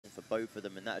both of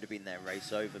them, and that would have been their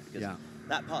race over, because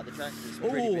that part of the track was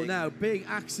pretty big. Oh, now big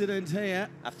accident here.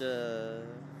 After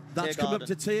that's come up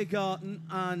to Tiergarten,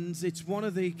 and it's one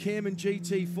of the Cayman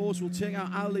GT4s. We'll take our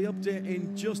hourly update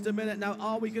in just a minute. Now,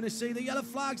 are we going to see the yellow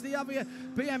flags? The Avia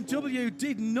BMW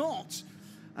did not,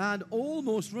 and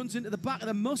almost runs into the back of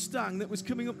the Mustang that was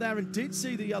coming up there and did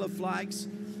see the yellow flags.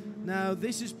 Now,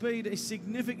 this has been a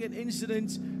significant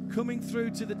incident coming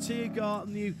through to the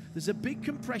Tiergarten. There's a big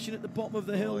compression at the bottom of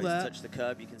the hill there. He's touched the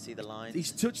curb, you can see the line.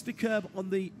 He's touched the curb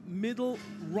on the middle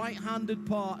right-handed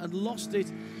part and lost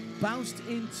it. Bounced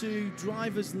into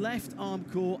driver's left arm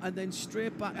core and then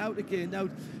straight back out again. Now,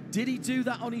 did he do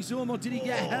that on his own or did he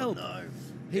get help? No.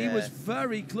 He was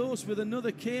very close with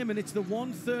another Cayman. It's the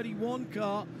 131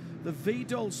 car, the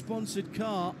VDOL sponsored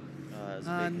car.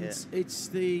 And it's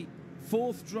the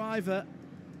fourth driver,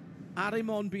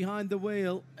 Arimon, behind the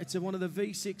wheel. It's one of the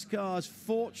V6 cars.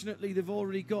 Fortunately, they've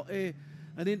already got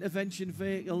an intervention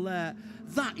vehicle there.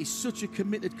 That is such a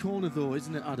committed corner though,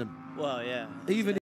 isn't it, Adam? Well, yeah. Even